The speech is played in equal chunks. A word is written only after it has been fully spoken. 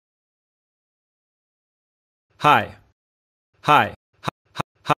Hi. Hi.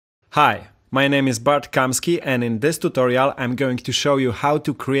 Hi. My name is Bart Kamski, and in this tutorial I'm going to show you how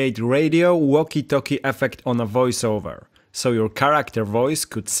to create radio walkie-talkie effect on a voiceover, so your character voice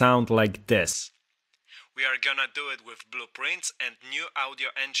could sound like this. We are gonna do it with blueprints and new audio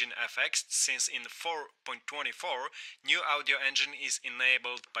engine effects, since in 4.24 new audio engine is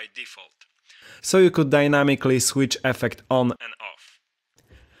enabled by default. So you could dynamically switch effect on and off.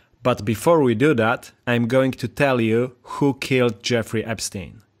 But before we do that, I'm going to tell you who killed Jeffrey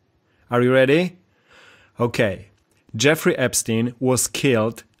Epstein. Are you ready? Okay. Jeffrey Epstein was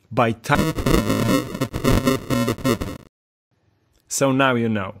killed by So now you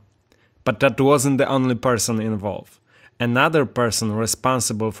know. But that wasn't the only person involved. Another person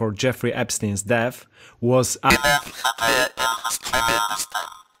responsible for Jeffrey Epstein's death was...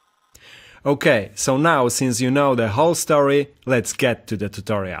 Okay, so now, since you know the whole story, let's get to the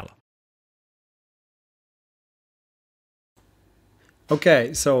tutorial.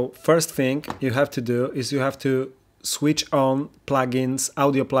 Okay, so first thing you have to do is you have to switch on plugins,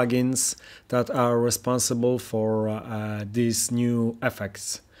 audio plugins that are responsible for these new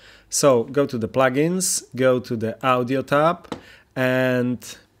effects. So go to the plugins, go to the audio tab, and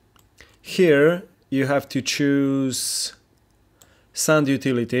here you have to choose sound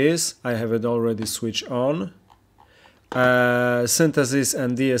utilities. I have it already switched on. Synthesis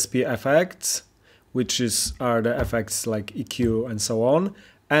and DSP effects, which are the effects like EQ and so on.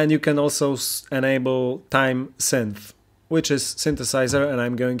 And you can also enable time synth, which is synthesizer, and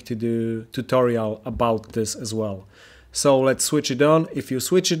I'm going to do tutorial about this as well. So let's switch it on. If you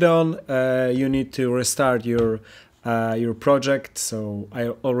switch it on, you need to restart your project. So I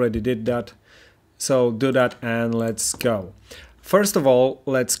already did that. So do that and let's go. First of all,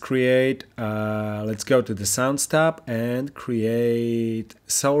 let's create, let's go to the Sounds tab and create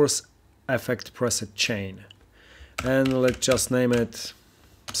Source Effect Preset Chain. And let's just name it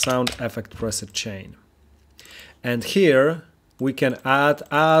Sound Effect Preset Chain. And here we can add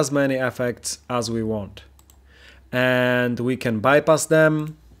as many effects as we want. And we can bypass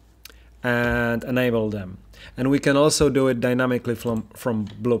them and enable them. And we can also do it dynamically from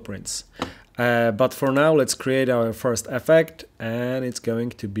blueprints. But for now, let's create our first effect, and it's going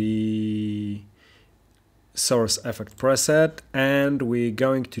to be Source Effect Preset, and we're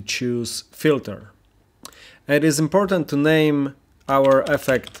going to choose Filter. It is important to name our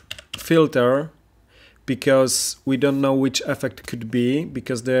effect Filter because we don't know which effect could be,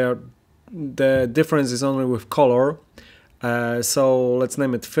 because the difference is only with color. So let's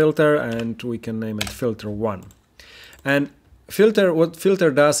name it Filter, and we can name it Filter 1. And what filter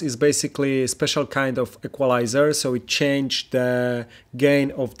does is basically a special kind of equalizer, so it changes the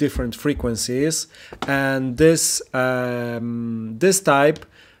gain of different frequencies, and this type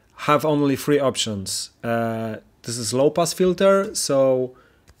have only three options. This is low pass filter, so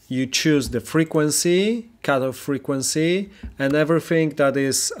you choose the frequency, cutoff frequency, and everything that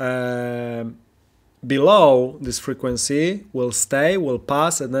is below this frequency will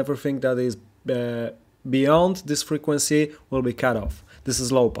pass, and everything that is beyond this frequency will be cut off. This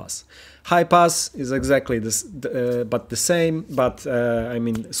is low pass. High pass is exactly this, but the same, but I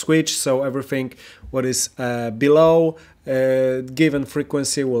mean switch, so everything what is below given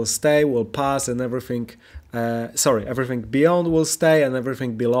frequency will pass, and everything everything beyond will stay, and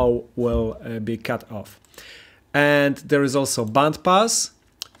everything below will be cut off. And there is also band pass,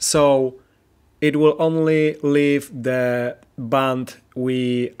 so it will only leave the band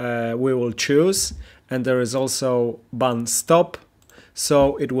we will choose. And there is also band stop,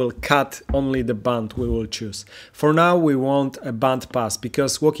 so it will cut only the band we will choose. For now, we want a band pass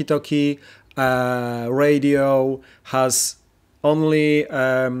because walkie-talkie radio has only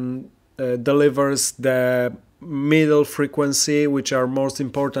delivers the middle frequency, which are most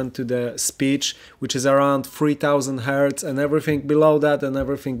important to the speech, which is around 3000 Hertz, and everything below that and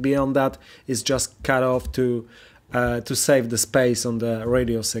everything beyond that is just cut off to save the space on the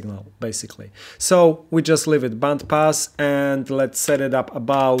radio signal, basically. So we just leave it band pass, and let's set it up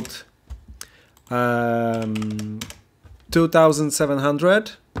about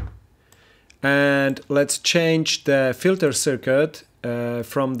 2700, and let's change the filter circuit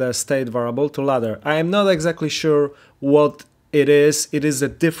from the state variable to ladder. I am not exactly sure what it is. It is a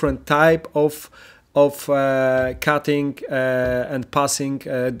different type of cutting and passing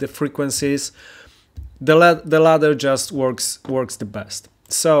the frequencies. The ladder just works the best.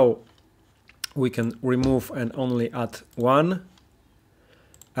 So we can remove and only add one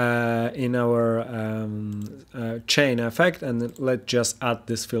in our chain effect, and let's just add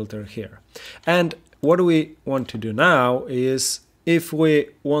this filter here. And what we want to do now is, if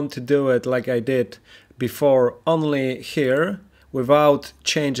we want to do it like I did before only here, without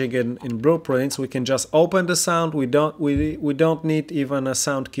changing it in blueprints. We can just open the sound. We don't need even a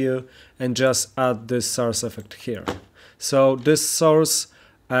sound cue, and just add this source effect here. So this source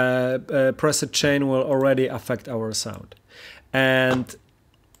preset chain will already affect our sound. And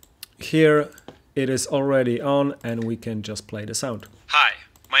here it is already on, and we can just play the sound. Hi,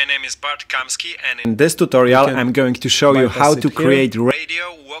 my name is Bart Kamski, and in this tutorial I'm going to show you how to create radio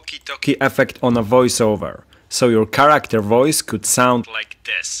walkie-talkie effect on a voiceover, so your character voice could sound like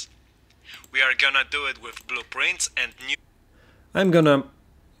this. We are gonna do it with blueprints and new... I'm gonna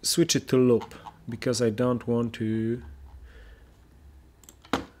switch it to loop, because I don't want to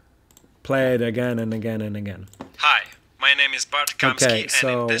play it again and again and again. Hi, my name is Bart Kamski, and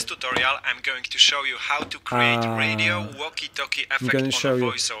in this tutorial I'm going to show you how to create radio walkie-talkie effect on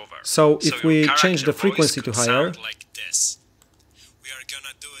a voiceover. So if we change the frequency to higher, like this. We are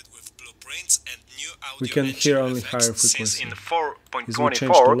gonna do it with blueprints and new audio we can hear only higher frequency. Since in If we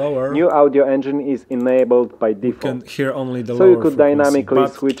change to lower, new audio engine is enabled by we default. can hear only the So lower you could frequency. dynamically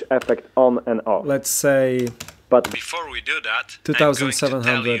But switch effect on and off. let's say But before we do that,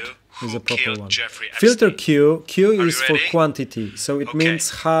 2700 is a proper one. Filter Filter Q is for quantity, so it means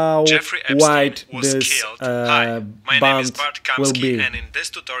how wide this band will be. And in this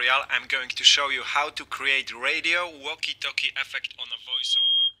tutorial I'm going to show you how to create radio walkie-talkie effect on a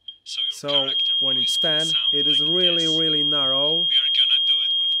voiceover. So when it's 10, it is really narrow, We are gonna do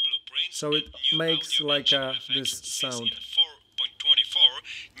it with blueprints. so it and new makes audio like engine a, effects. this Since sound. in 4.24,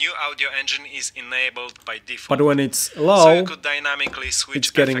 new audio engine is enabled by default. But when it's so low, you could dynamically switch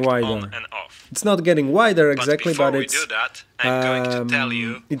it's getting effect wider. on and off. it's not getting wider exactly, but but before it's we do that, I'm going to tell you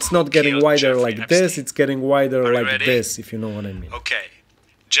it's who not getting killed wider Jeffrey like this, Epstein. it's getting wider Are you like ready? this, if you know what I mean. Okay,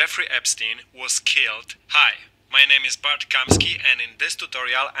 Jeffrey Epstein was killed. Hi, my name is Bart Kamski, and in this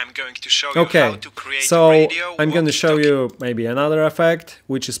tutorial I'm going to show you how to create so radio I'm going to show walkie-talkie. you maybe another effect,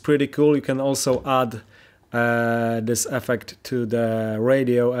 which is pretty cool. You can also add this effect to the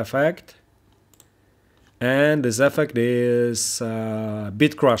radio effect. And this effect is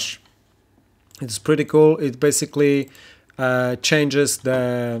Beat Crush. It's pretty cool. It basically changes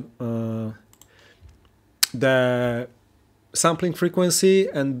the sampling frequency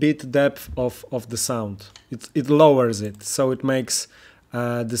and beat depth of the sound. It lowers it, so it makes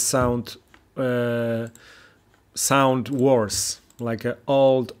the sound sound worse, like an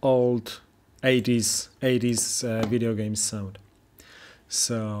old 80s video game sound.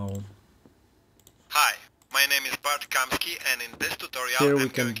 So Hi, my name is Bart Kamski, and in this tutorial here we I'm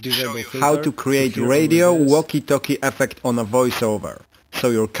can going to show disable you filter. How to create Here radio it is. walkie-talkie effect on a voiceover, so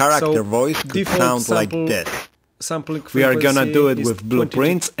your character So, voice could default sound like sample this. Sampling We are gonna do it frequency with is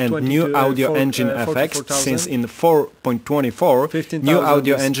blueprints and new audio engine effects, 44,000. since in 4.24 15,000 new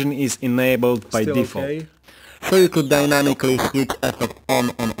audio is engine is enabled by Still default. okay. So you could dynamically switch effect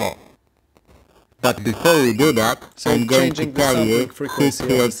on and off. But before we do that, So I'm going to changing the tell you sampling who frequency of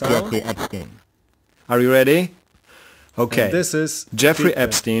the killed sound. Jeffrey Epstein. Are you ready? Okay. And this is Jeffrey feedback.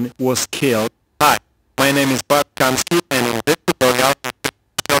 Epstein was killed. Hi, my name is Bart Kamski, and in this tutorial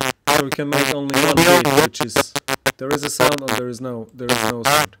So we can make only one beat, which is there is a sound or there is no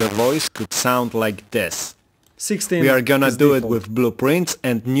sound. the voice could sound like this. 16. We are gonna is do it default. with blueprints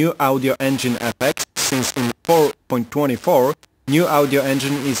and new audio engine effects, since in 4.24 new audio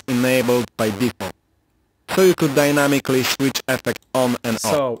engine is enabled by default. So you could dynamically switch effect on and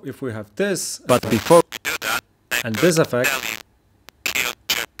off. So if we have this But effect before and this effect,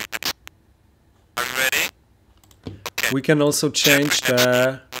 Are you ready? we can also change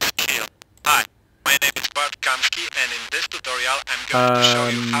the Hi, my name is Bart Kamski, and in this tutorial I'm going to show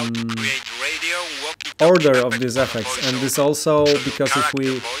you how to create radio walkie-talkie order of effect these on a effects. And voiceover. this also, So your because if we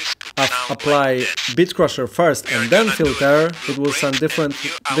character voice could sound apply like this. Beat Crusher first We are and then gonna do it filter, with it will sound blueprint and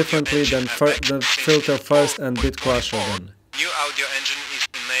new audio differently than engine effect, the since filter in first and Beat Crusher 4.24 then. New audio engine is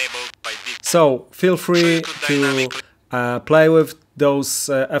enabled by default. So feel free could to dynamically- play with those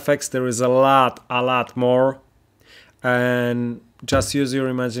effects. There is a lot more, and just use your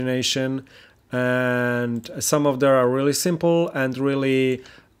imagination. And some of them are really simple and really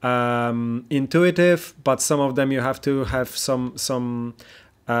intuitive, but some of them you have to have some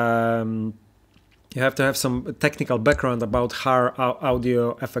technical background about how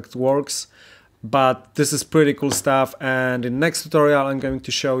audio effect works. But this is pretty cool stuff, and in the next tutorial I'm going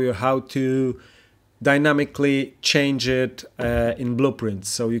to show you how to dynamically change it in blueprints,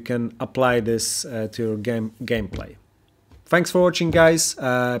 so you can apply this to your gameplay. Thanks for watching, guys.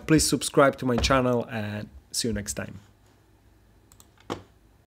 Please subscribe to my channel and see you next time.